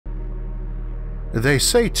They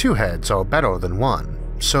say 2 heads are better than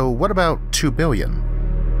 1, so what about 2 billion?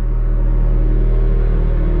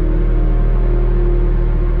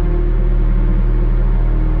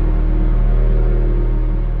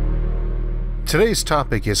 Today's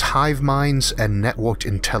topic is hive minds and networked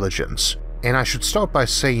intelligence, and I should start by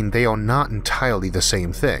saying they are not entirely the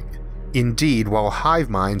same thing. Indeed, while hive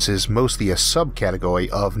minds is mostly a subcategory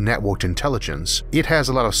of networked intelligence, it has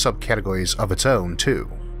a lot of subcategories of its own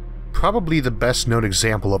too. Probably the best known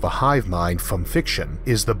example of a hive mind from fiction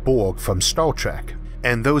is the Borg from Star Trek,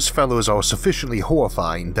 and those fellows are sufficiently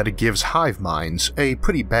horrifying that it gives hive minds a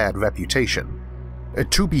pretty bad reputation.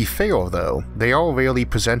 To be fair though, they are rarely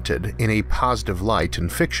presented in a positive light in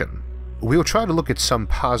fiction. We'll try to look at some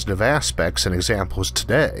positive aspects and examples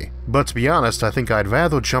today, but to be honest I think I'd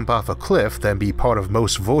rather jump off a cliff than be part of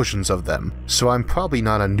most versions of them, so I'm probably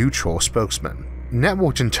not a neutral spokesman.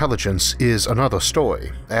 Networked intelligence is another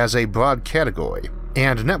story, as a broad category,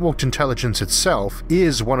 and networked intelligence itself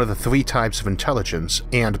is one of the 3 types of intelligence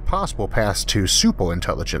and possible paths to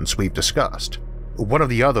superintelligence we've discussed. One of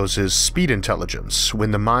the others is speed intelligence,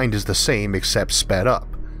 when the mind is the same except sped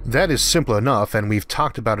up. That is simple enough and we've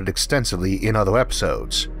talked about it extensively in other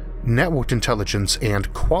episodes. Networked intelligence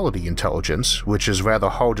and quality intelligence, which is rather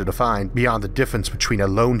hard to define beyond the difference between a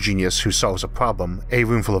lone genius who solves a problem a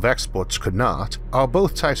roomful of experts could not, are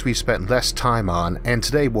both types we spent less time on, and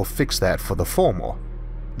today we'll fix that for the former.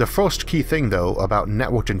 The first key thing though about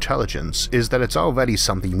networked intelligence is that it's already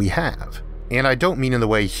something we have. And I don't mean in the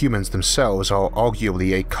way humans themselves are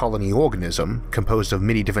arguably a colony organism composed of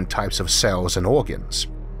many different types of cells and organs.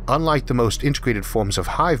 Unlike the most integrated forms of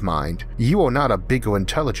hive mind, you are not a bigger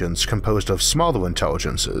intelligence composed of smaller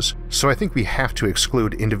intelligences, so I think we have to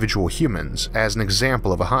exclude individual humans as an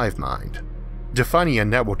example of a hive mind. Defining a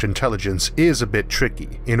networked intelligence is a bit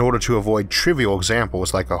tricky in order to avoid trivial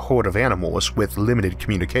examples like a horde of animals with limited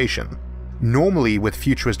communication. Normally with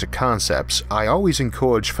futuristic concepts, I always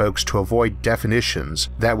encourage folks to avoid definitions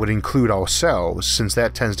that would include ourselves, since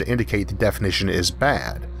that tends to indicate the definition is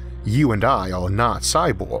bad. You and I are not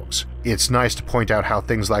cyborgs. It's nice to point out how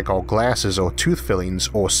things like our glasses or tooth fillings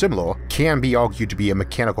or similar can be argued to be a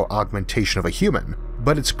mechanical augmentation of a human,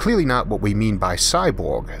 but it's clearly not what we mean by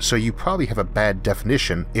cyborg, so you probably have a bad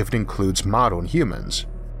definition if it includes modern humans.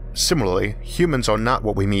 Similarly, humans are not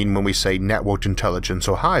what we mean when we say networked intelligence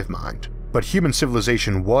or hive mind. But human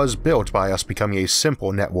civilization was built by us becoming a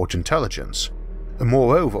simple networked intelligence.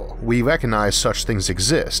 Moreover, we recognize such things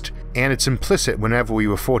exist, and it's implicit whenever we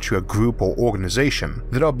refer to a group or organization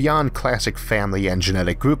that are beyond classic family and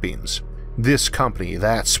genetic groupings. This company,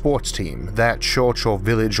 that sports team, that church or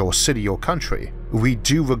village or city or country, we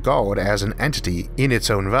do regard as an entity in its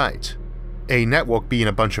own right. A network being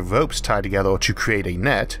a bunch of ropes tied together to create a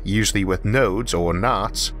net, usually with nodes or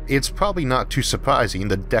knots, it's probably not too surprising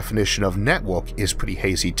the definition of network is pretty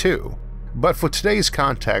hazy too. But for today's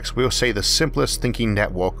context, we'll say the simplest thinking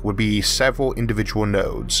network would be several individual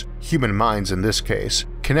nodes, human minds in this case,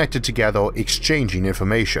 connected together exchanging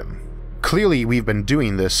information. Clearly we've been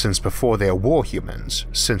doing this since before there were humans,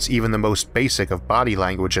 since even the most basic of body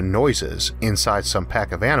language and noises inside some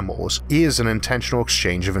pack of animals is an intentional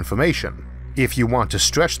exchange of information. If you want to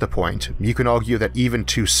stretch the point, you can argue that even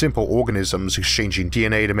 2 simple organisms exchanging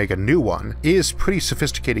DNA to make a new one is pretty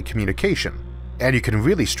sophisticated communication. And you can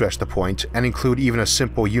really stretch the point and include even a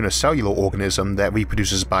simple unicellular organism that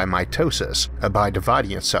reproduces by mitosis, by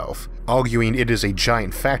dividing itself, arguing it is a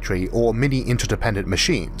giant factory or many interdependent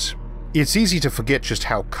machines. It's easy to forget just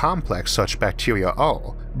how complex such bacteria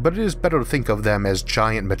are, but it is better to think of them as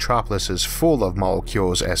giant metropolises full of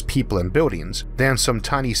molecules as people and buildings than some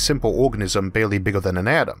tiny simple organism barely bigger than an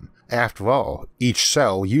atom. After all, each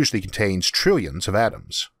cell usually contains trillions of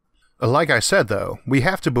atoms. Like I said though, we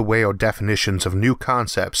have to beware definitions of new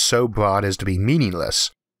concepts so broad as to be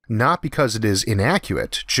meaningless, not because it is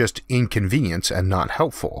inaccurate, just inconvenient and not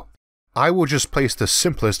helpful. I will just place the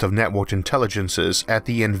simplest of networked intelligences at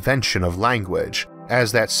the invention of language,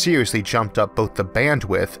 as that seriously jumped up both the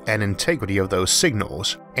bandwidth and integrity of those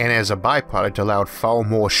signals, and as a byproduct allowed far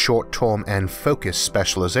more short-term and focused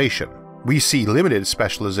specialization. We see limited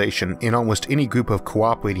specialization in almost any group of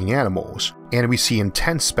cooperating animals, and we see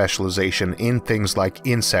intense specialization in things like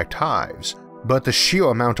insect hives, but the sheer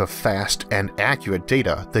amount of fast and accurate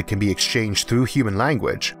data that can be exchanged through human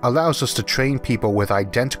language allows us to train people with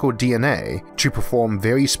identical DNA to perform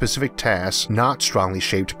very specific tasks not strongly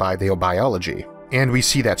shaped by their biology. And we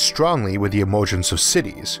see that strongly with the emergence of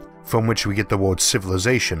cities, from which we get the word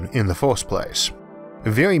civilization in the first place.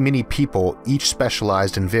 Very many people, each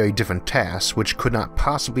specialized in very different tasks which could not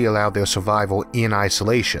possibly allow their survival in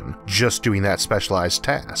isolation, just doing that specialized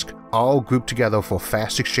task, all grouped together for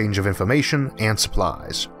fast exchange of information and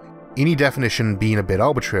supplies. Any definition being a bit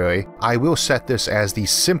arbitrary, I will set this as the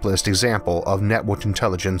simplest example of networked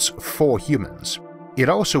intelligence for humans. It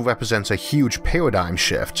also represents a huge paradigm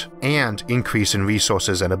shift and increase in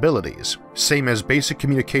resources and abilities. Same as basic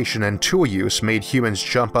communication and tool use made humans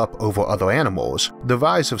jump up over other animals, the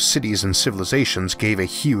rise of cities and civilizations gave a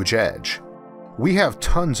huge edge. We have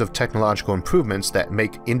tons of technological improvements that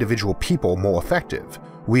make individual people more effective.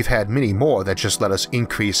 We've had many more that just let us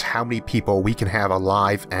increase how many people we can have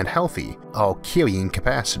alive and healthy, our carrying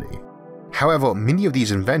capacity. However, many of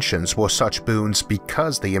these inventions were such boons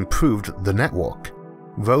because they improved the network.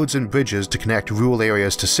 Roads and bridges to connect rural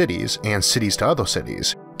areas to cities and cities to other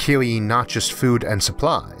cities, carrying not just food and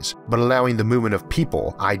supplies, but allowing the movement of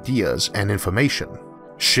people, ideas, and information.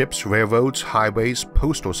 Ships, railroads, highways,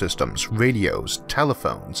 postal systems, radios,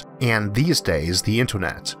 telephones, and these days the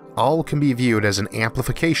internet, all can be viewed as an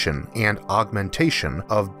amplification and augmentation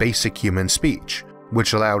of basic human speech,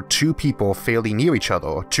 which allowed two people fairly near each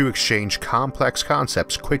other to exchange complex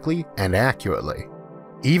concepts quickly and accurately.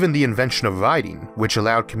 Even the invention of writing, which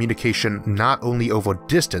allowed communication not only over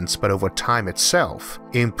distance but over time itself,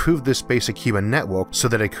 improved this basic human network so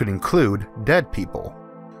that it could include dead people.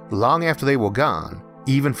 Long after they were gone,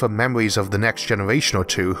 even for memories of the next generation or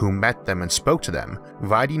two who met them and spoke to them,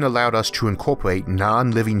 writing allowed us to incorporate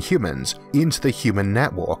non-living humans into the human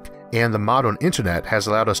network, and the modern internet has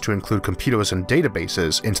allowed us to include computers and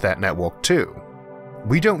databases into that network too.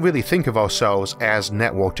 We don't really think of ourselves as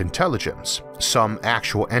networked intelligence, some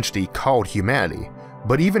actual entity called humanity,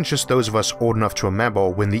 but even just those of us old enough to remember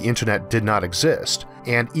when the internet did not exist,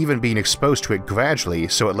 and even being exposed to it gradually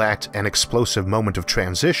so it lacked an explosive moment of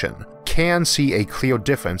transition, can see a clear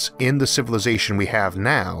difference in the civilization we have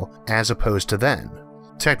now as opposed to then.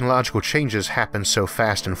 Technological changes happen so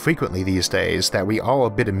fast and frequently these days that we are a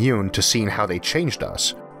bit immune to seeing how they changed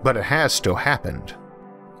us, but it has still happened.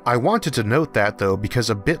 I wanted to note that though because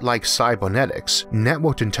a bit like cybernetics,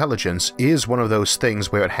 networked intelligence is one of those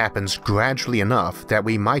things where it happens gradually enough that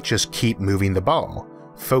we might just keep moving the ball.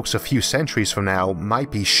 Folks a few centuries from now might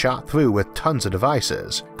be shot through with tons of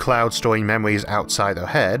devices, cloud storing memories outside their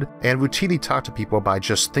head, and routinely talk to people by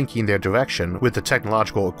just thinking their direction with the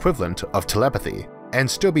technological equivalent of telepathy, and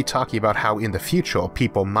still be talking about how in the future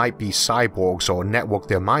people might be cyborgs or network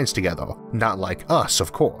their minds together, not like us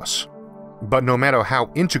of course. But no matter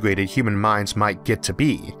how integrated human minds might get to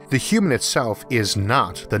be, the human itself is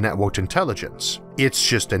not the networked intelligence. It's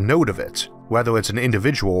just a node of it, whether it's an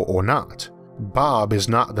individual or not. Bob is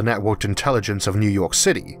not the networked intelligence of New York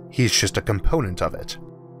City, he's just a component of it.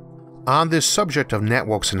 On this subject of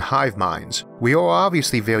networks and hive minds, we are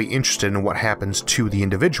obviously very interested in what happens to the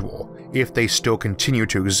individual, if they still continue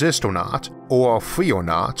to exist or not, or are free or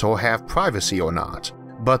not, or have privacy or not.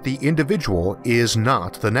 But the individual is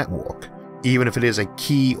not the network, even if it is a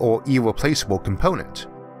key or irreplaceable component.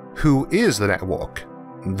 Who is the network?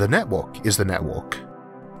 The network is the network.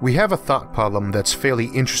 We have a thought problem that's fairly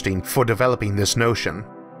interesting for developing this notion.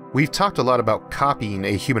 We've talked a lot about copying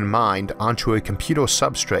a human mind onto a computer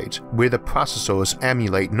substrate where the processors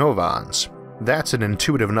emulate neurons. That's an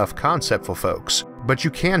intuitive enough concept for folks, but you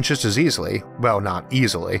can just as easily, well not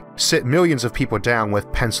easily, sit millions of people down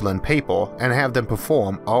with pencil and paper and have them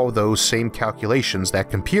perform all those same calculations that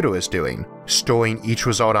computer is doing, storing each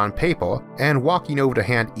result on paper and walking over to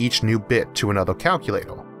hand each new bit to another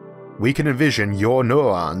calculator. We can envision your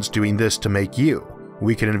neurons doing this to make you.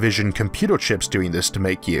 We can envision computer chips doing this to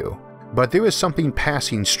make you. But there is something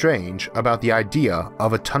passing strange about the idea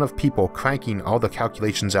of a ton of people cranking all the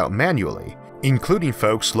calculations out manually, including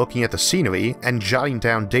folks looking at the scenery and jotting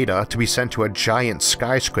down data to be sent to a giant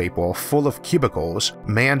skyscraper full of cubicles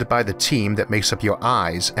manned by the team that makes up your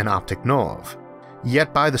eyes and optic nerve.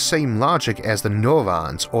 Yet by the same logic as the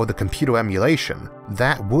neurons or the computer emulation,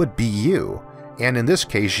 that would be you, and in this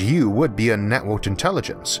case you would be a networked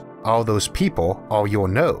intelligence. All those people are your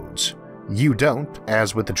nodes. You don't,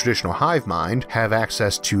 as with the traditional hive mind, have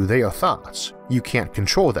access to their thoughts. You can't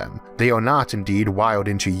control them. They are not indeed wired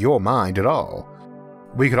into your mind at all.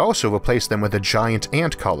 We could also replace them with a giant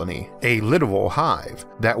ant colony, a literal hive,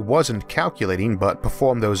 that wasn't calculating but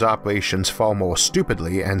performed those operations far more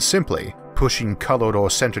stupidly and simply, pushing colored or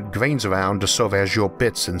centered grains around to serve as your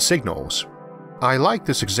bits and signals. I like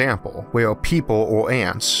this example, where people or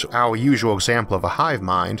ants, our usual example of a hive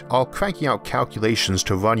mind, are cranking out calculations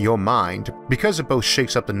to run your mind because it both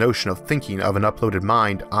shakes up the notion of thinking of an uploaded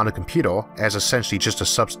mind on a computer as essentially just a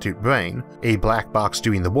substitute brain, a black box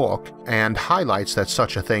doing the work, and highlights that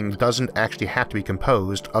such a thing doesn't actually have to be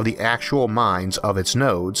composed of the actual minds of its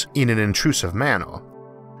nodes in an intrusive manner.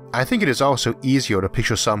 I think it is also easier to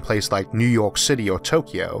picture some place like New York City or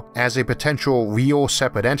Tokyo as a potential real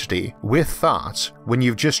separate entity with thoughts when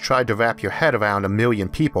you've just tried to wrap your head around a million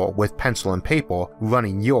people with pencil and paper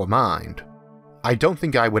running your mind. I don't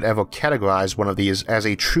think I would ever categorize one of these as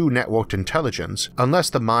a true networked intelligence unless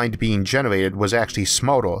the mind being generated was actually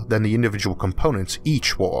smarter than the individual components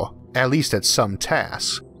each were, at least at some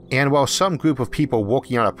tasks. And while some group of people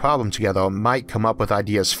working on a problem together might come up with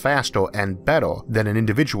ideas faster and better than an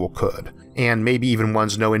individual could, and maybe even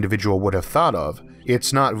ones no individual would have thought of,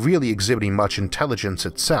 it's not really exhibiting much intelligence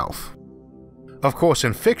itself. Of course,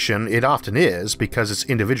 in fiction, it often is because its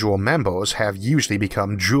individual members have usually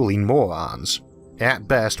become drooling morons. At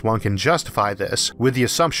best, one can justify this with the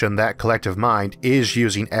assumption that collective mind is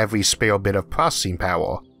using every spare bit of processing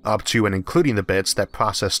power, up to and including the bits that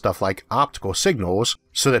process stuff like optical signals,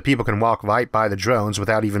 so that people can walk right by the drones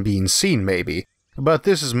without even being seen maybe, but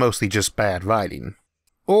this is mostly just bad writing.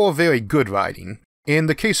 Or very good writing. In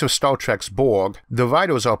the case of Star Trek's Borg, the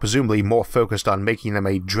writers are presumably more focused on making them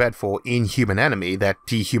a dreadful, inhuman enemy that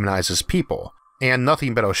dehumanizes people, and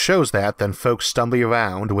nothing better shows that than folks stumbling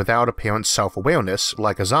around without apparent self-awareness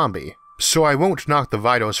like a zombie. So I won't knock the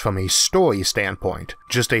writers from a story standpoint,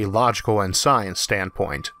 just a logical and science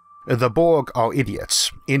standpoint. The Borg are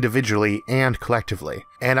idiots, individually and collectively,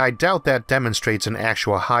 and I doubt that demonstrates an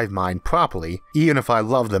actual hive mind properly, even if I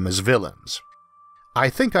love them as villains. I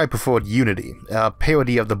think I preferred Unity, a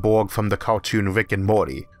parody of the Borg from the cartoon Rick and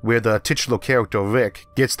Morty, where the titular character Rick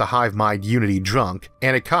gets the hive mind Unity drunk,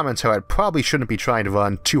 and it comments how it probably shouldn't be trying to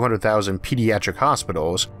run 200,000 pediatric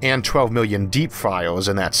hospitals and 12 million deep fryers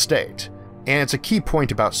in that state. And it's a key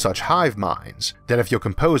point about such hive minds, that if you're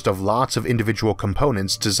composed of lots of individual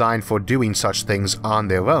components designed for doing such things on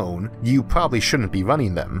their own, you probably shouldn't be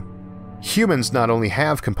running them. Humans not only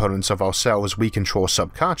have components of ourselves we control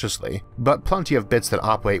subconsciously, but plenty of bits that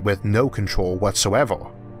operate with no control whatsoever.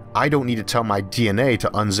 I don't need to tell my DNA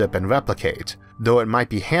to unzip and replicate, though it might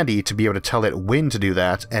be handy to be able to tell it when to do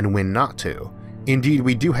that and when not to. Indeed,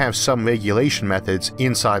 we do have some regulation methods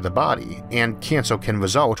inside the body, and cancer can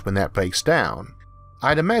result when that breaks down.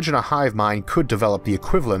 I'd imagine a hive mind could develop the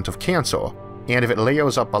equivalent of cancer, and if it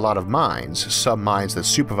layers up a lot of minds, some minds that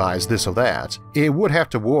supervise this or that, it would have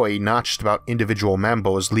to worry not just about individual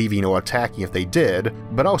members leaving or attacking if they did,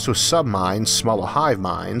 but also sub-minds, smaller hive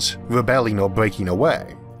minds, rebelling or breaking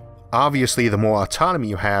away. Obviously, the more autonomy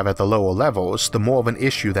you have at the lower levels, the more of an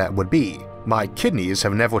issue that would be. My kidneys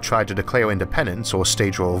have never tried to declare independence or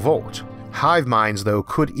stage a revolt. Hive minds, though,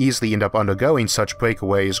 could easily end up undergoing such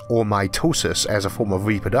breakaways or mitosis as a form of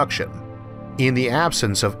reproduction. In the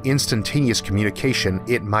absence of instantaneous communication,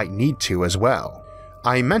 it might need to as well.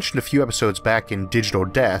 I mentioned a few episodes back in Digital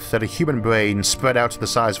Death that a human brain spread out to the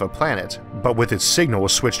size of a planet, but with its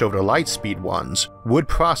signals switched over to light speed ones, would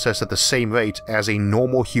process at the same rate as a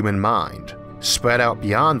normal human mind. Spread out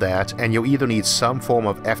beyond that, and you'll either need some form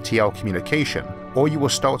of FTL communication, or you will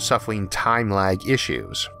start suffering time lag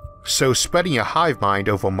issues. So spreading a hive mind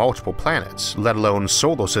over multiple planets, let alone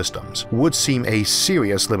solar systems, would seem a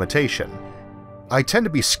serious limitation. I tend to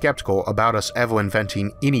be skeptical about us ever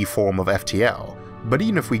inventing any form of FTL, but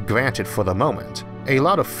even if we grant it for the moment, a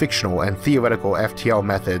lot of fictional and theoretical FTL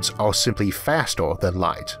methods are simply faster than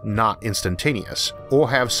light, not instantaneous, or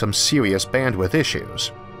have some serious bandwidth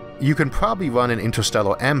issues. You can probably run an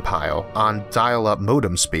interstellar empire on dial-up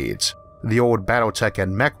modem speeds. The old Battletech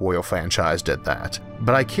and MechWarrior franchise did that,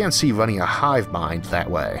 but I can't see running a hive mind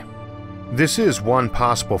that way. This is one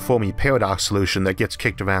possible Fermi paradox solution that gets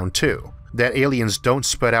kicked around too, that aliens don't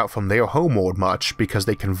spread out from their homeworld much because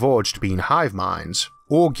they converge to being hive minds,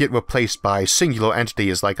 or get replaced by singular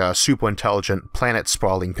entities like a super-intelligent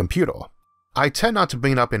planet-sprawling computer. I tend not to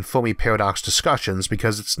bring it up in Fermi paradox discussions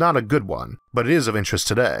because it's not a good one, but it is of interest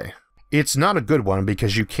today. It's not a good one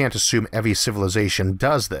because you can't assume every civilization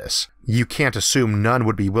does this. You can't assume none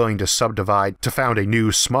would be willing to subdivide to found a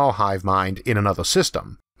new small hive mind in another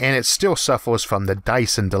system. And it still suffers from the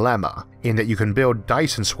Dyson dilemma, in that you can build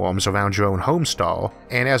Dyson swarms around your own home star,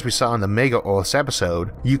 and as we saw in the Mega Earths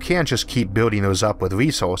episode, you can't just keep building those up with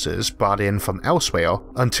resources brought in from elsewhere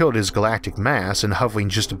until it is galactic mass and hovering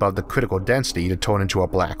just above the critical density to turn into a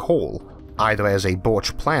black hole, either as a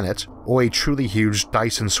Birch planet or a truly huge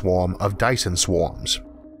Dyson swarm of Dyson swarms.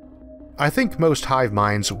 I think most hive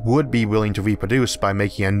minds would be willing to reproduce by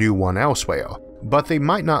making a new one elsewhere, but they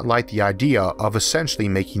might not like the idea of essentially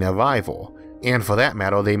making a rival, and for that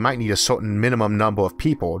matter they might need a certain minimum number of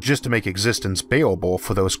people just to make existence bearable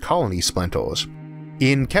for those colony splinters.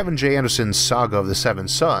 In Kevin J. Anderson's Saga of the Seven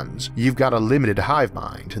Sons, you've got a limited hive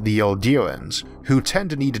mind, the Eldirans, who tend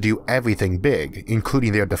to need to do everything big,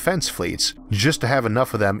 including their defense fleets, just to have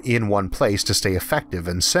enough of them in one place to stay effective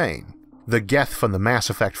and sane. The Geth from the Mass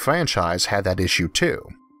Effect franchise had that issue too.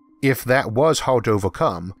 If that was hard to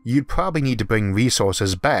overcome, you'd probably need to bring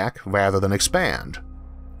resources back rather than expand.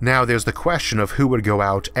 Now there's the question of who would go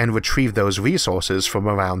out and retrieve those resources from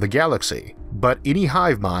around the galaxy, but any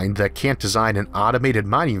hive mind that can't design an automated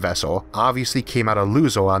mining vessel obviously came out a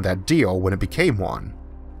loser on that deal when it became one.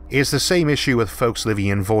 It's the same issue with folks living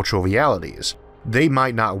in virtual realities. They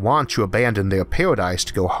might not want to abandon their paradise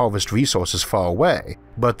to go harvest resources far away,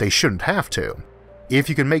 but they shouldn't have to. If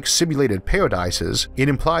you can make simulated paradises, it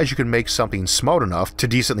implies you can make something smart enough to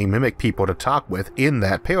decently mimic people to talk with in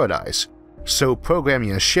that paradise. So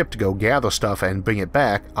programming a ship to go gather stuff and bring it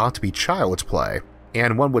back ought to be child's play,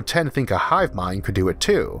 and one would tend to think a hive mind could do it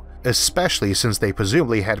too, especially since they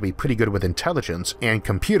presumably had to be pretty good with intelligence and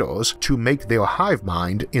computers to make their hive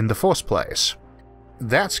mind in the first place.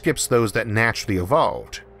 That skips those that naturally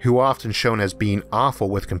evolved, who are often shown as being awful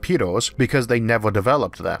with computers because they never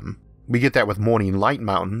developed them. We get that with Morning Light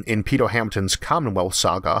Mountain in Peter Hamilton's Commonwealth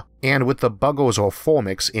saga, and with the buggers or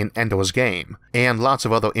formics in Ender's Game, and lots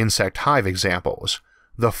of other insect hive examples.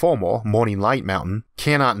 The former, Morning Light Mountain,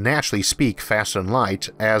 cannot naturally speak faster than light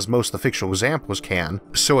as most of the fictional examples can,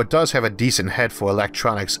 so it does have a decent head for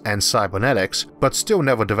electronics and cybernetics, but still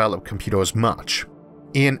never developed computers much.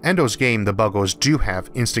 In Ender's Game, the buggers do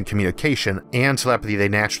have instant communication and telepathy they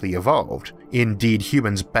naturally evolved. Indeed,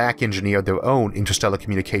 humans back-engineered their own interstellar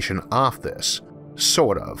communication off this.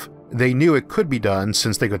 Sort of. They knew it could be done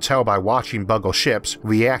since they could tell by watching bugger ships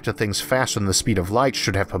react to things faster than the speed of light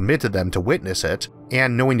should have permitted them to witness it,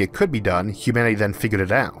 and knowing it could be done, humanity then figured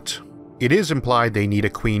it out. It is implied they need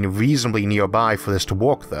a queen reasonably nearby for this to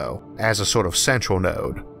work though, as a sort of central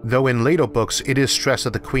node, though in later books it is stressed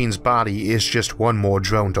that the queen's body is just one more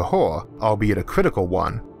drone to her, albeit a critical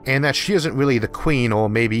one, and that she isn't really the queen or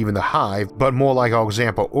maybe even the hive, but more like our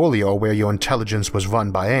example earlier where your intelligence was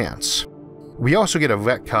run by ants. We also get a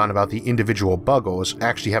retcon about the individual buggers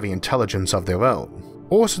actually having intelligence of their own.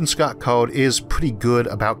 Orson Scott Card is pretty good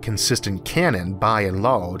about consistent canon by and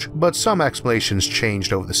large, but some explanations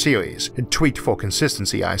changed over the series, tweaked for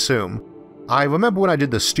consistency I assume. I remember when I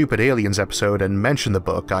did the Stupid Aliens episode and mentioned the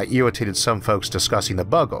book, I irritated some folks discussing the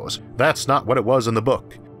buggers. That's not what it was in the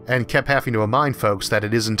book, and kept having to remind folks that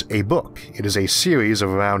it isn't a book, it is a series of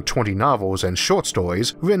around 20 novels and short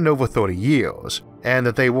stories written over 30 years, and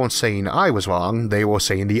that they weren't saying I was wrong, they were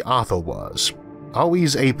saying the author was.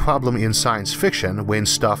 Always a problem in science fiction when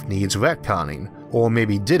stuff needs retconning, or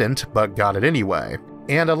maybe didn't but got it anyway,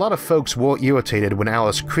 and a lot of folks were irritated when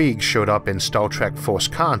Alice Krieg showed up in Star Trek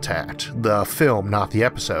First Contact, the film not the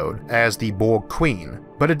episode, as the Borg Queen,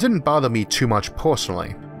 but it didn't bother me too much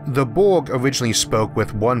personally. The Borg originally spoke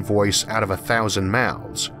with one voice out of 1,000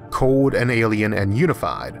 mouths, cold and alien and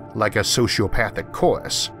unified, like a sociopathic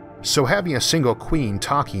chorus, so having a single queen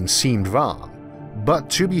talking seemed wrong. But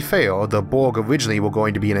to be fair, the Borg originally were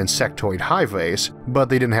going to be an insectoid hive race, but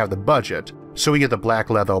they didn't have the budget, so we get the black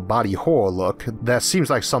leather body horror look that seems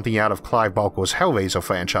like something out of Clive Barker's Hellraiser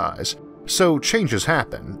franchise. So changes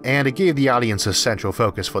happen, and it gave the audience a central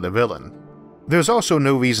focus for the villain. There's also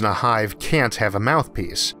no reason a hive can't have a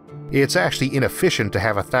mouthpiece. It's actually inefficient to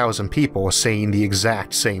have 1,000 people saying the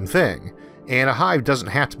exact same thing, and a hive doesn't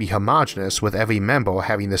have to be homogeneous with every member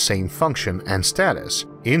having the same function and status.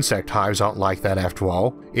 Insect hives aren't like that after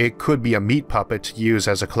all. It could be a meat puppet to use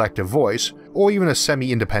as a collective voice, or even a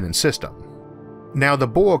semi-independent system. Now the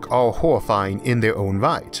Borg are horrifying in their own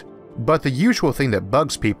right, but the usual thing that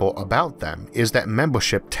bugs people about them is that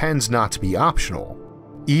membership tends not to be optional.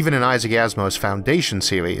 Even in Isaac Asimov's Foundation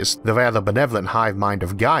series, the rather benevolent hive mind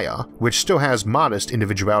of Gaia, which still has modest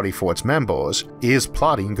individuality for its members, is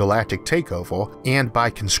plotting galactic takeover and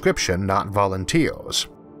by conscription not volunteers.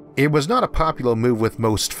 It was not a popular move with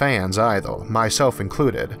most fans either, myself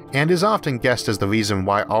included, and is often guessed as the reason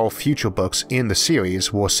why all future books in the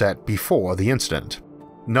series were set before the incident.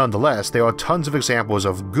 Nonetheless, there are tons of examples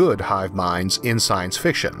of good hive minds in science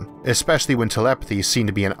fiction, especially when telepathy seemed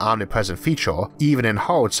to be an omnipresent feature even in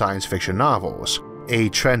hard science fiction novels, a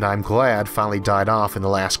trend I'm glad finally died off in the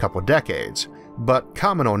last couple decades, but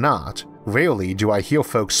common or not, rarely do I hear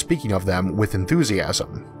folks speaking of them with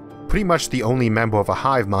enthusiasm. Pretty much the only member of a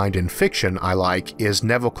hive mind in fiction I like is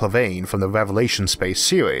Neville Clavane from the Revelation Space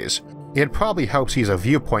series, It probably helps he's a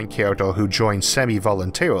viewpoint character who joins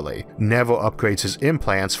semi-voluntarily, never upgrades his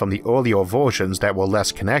implants from the earlier versions that were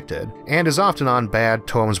less connected, and is often on bad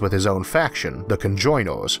terms with his own faction, the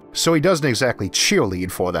Conjoiners, so he doesn't exactly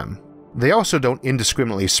cheerlead for them. They also don't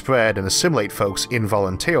indiscriminately spread and assimilate folks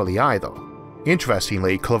involuntarily either.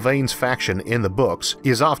 Interestingly, Clevane's faction in the books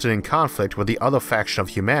is often in conflict with the other faction of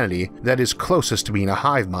humanity that is closest to being a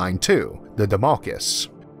hive mind too, the Demarchists.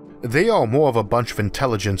 They are more of a bunch of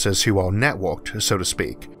intelligences who are networked, so to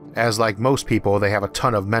speak, as like most people they have a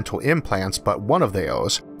ton of mental implants but one of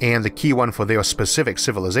theirs, and the key one for their specific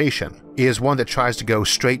civilization, is one that tries to go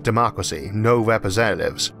straight democracy, no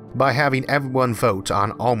representatives, by having everyone vote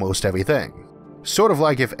on almost everything. Sort of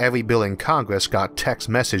like if every bill in Congress got text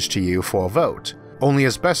message to you for a vote, only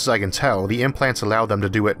as best as I can tell the implants allow them to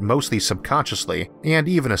do it mostly subconsciously and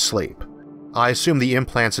even asleep. I assume the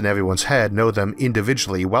implants in everyone's head know them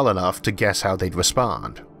individually well enough to guess how they'd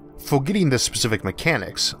respond. Forgetting the specific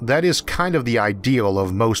mechanics, that is kind of the ideal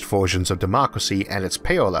of most versions of democracy and its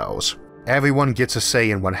parallels. Everyone gets a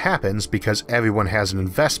say in what happens because everyone has an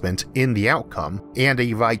investment in the outcome and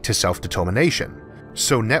a right to self-determination.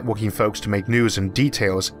 So networking folks to make news and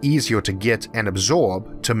details easier to get and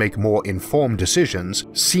absorb to make more informed decisions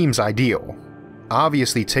seems ideal.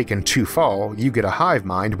 Obviously taken too far, you get a hive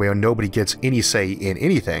mind where nobody gets any say in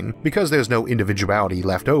anything because there's no individuality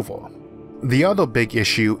left over. The other big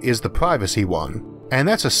issue is the privacy one, and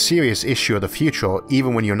that's a serious issue of the future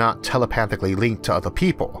even when you're not telepathically linked to other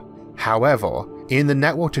people. However, in the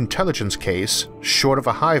networked intelligence case, short of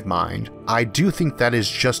a hive mind, I do think that is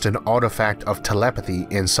just an artifact of telepathy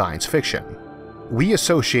in science fiction. We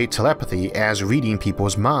associate telepathy as reading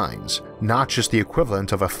people's minds, not just the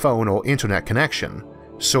equivalent of a phone or internet connection,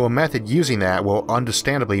 so a method using that will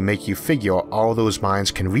understandably make you figure all those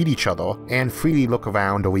minds can read each other and freely look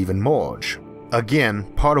around or even merge.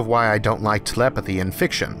 Again, part of why I don't like telepathy in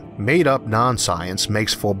fiction. Made-up non-science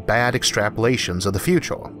makes for bad extrapolations of the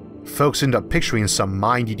future. Folks end up picturing some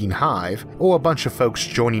mind-eating hive, or a bunch of folks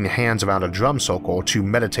joining hands around a drum circle to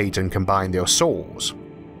meditate and combine their souls.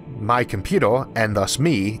 My computer, and thus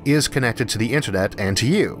me, is connected to the internet and to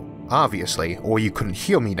you, obviously, or you couldn't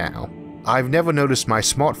hear me now. I've never noticed my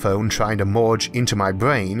smartphone trying to merge into my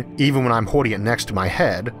brain, even when I'm holding it next to my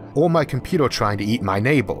head, or my computer trying to eat my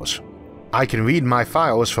neighbors. I can read my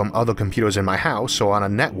files from other computers in my house or on a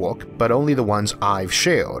network, but only the ones I've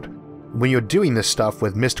shared. When you're doing this stuff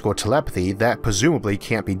with mystical telepathy, that presumably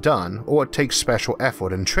can't be done, or it takes special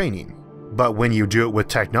effort and training. But when you do it with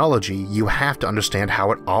technology, you have to understand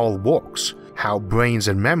how it all works, how brains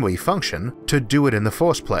and memory function, to do it in the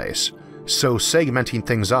first place. So segmenting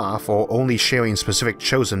things off or only sharing specific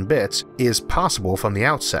chosen bits is possible from the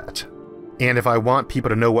outset. And if I want people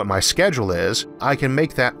to know what my schedule is, I can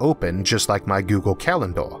make that open just like my Google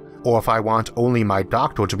Calendar. Or if I want only my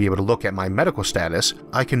doctor to be able to look at my medical status,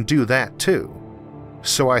 I can do that too.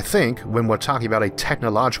 So I think when we're talking about a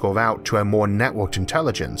technological route to a more networked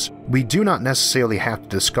intelligence, we do not necessarily have to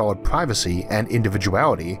discard privacy and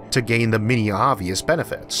individuality to gain the many obvious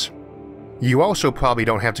benefits. You also probably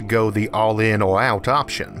don't have to go the all-in or out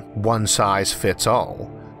option, one size fits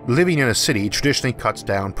all. Living in a city traditionally cuts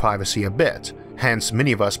down privacy a bit, hence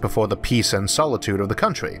many of us prefer the peace and solitude of the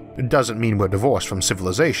country. It doesn't mean we're divorced from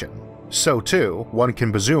civilization. So too, one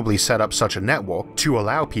can presumably set up such a network to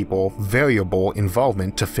allow people variable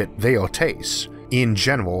involvement to fit their tastes, in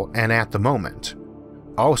general and at the moment.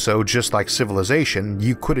 Also, just like civilization,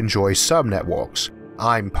 you could enjoy sub-networks.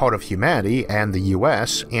 I'm part of humanity and the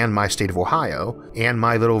US and my state of Ohio, and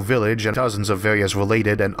my little village and dozens of various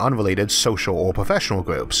related and unrelated social or professional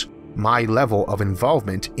groups. My level of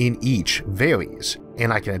involvement in each varies,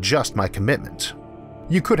 and I can adjust my commitment.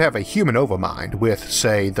 You could have a human overmind with,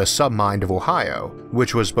 say, the submind of Ohio,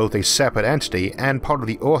 which was both a separate entity and part of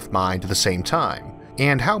the Earth mind at the same time,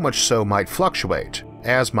 and how much so might fluctuate,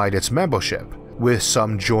 as might its membership, with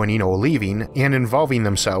some joining or leaving and involving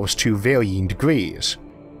themselves to varying degrees.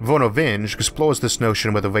 Werner Vinge explores this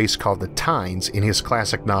notion with a race called the Tynes in his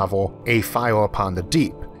classic novel A Fire Upon the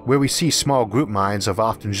Deep, where we see small group minds of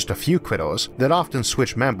often just a few critters that often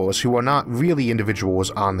switch members who are not really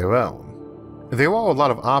individuals on their own. There are a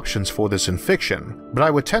lot of options for this in fiction, but I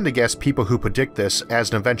would tend to guess people who predict this as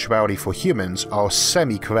an eventuality for humans are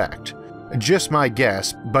semi-correct. Just my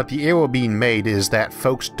guess, but the error being made is that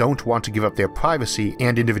folks don't want to give up their privacy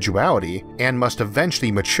and individuality and must eventually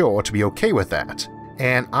mature to be okay with that.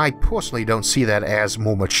 And I personally don't see that as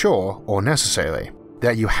more mature or necessary,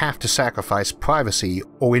 that you have to sacrifice privacy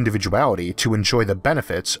or individuality to enjoy the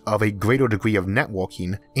benefits of a greater degree of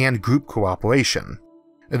networking and group cooperation.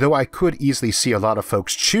 Though I could easily see a lot of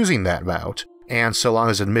folks choosing that route, and so long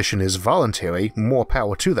as admission is voluntary, more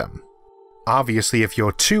power to them. Obviously, if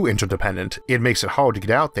you're too interdependent, it makes it hard to get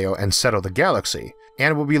out there and settle the galaxy,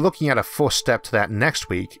 and we'll be looking at a first step to that next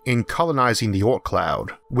week in colonizing the Oort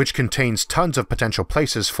Cloud, which contains tons of potential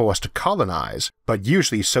places for us to colonize, but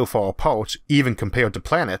usually so far apart, even compared to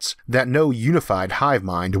planets, that no unified hive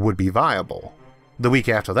mind would be viable. The week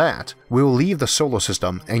after that, we'll leave the solar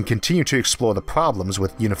system and continue to explore the problems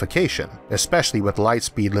with unification, especially with light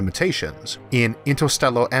speed limitations, in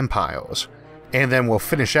interstellar empires, and then we'll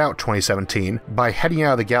finish out 2017 by heading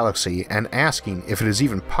out of the galaxy and asking if it is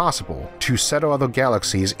even possible to settle other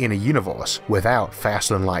galaxies in a universe without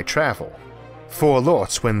faster-than-light travel. For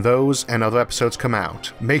alerts when those and other episodes come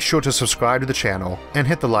out, make sure to subscribe to the channel and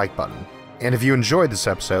hit the like button. And if you enjoyed this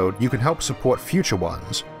episode, you can help support future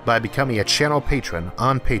ones by becoming a channel patron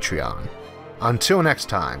on Patreon. Until next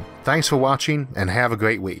time, thanks for watching and have a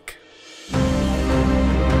great week.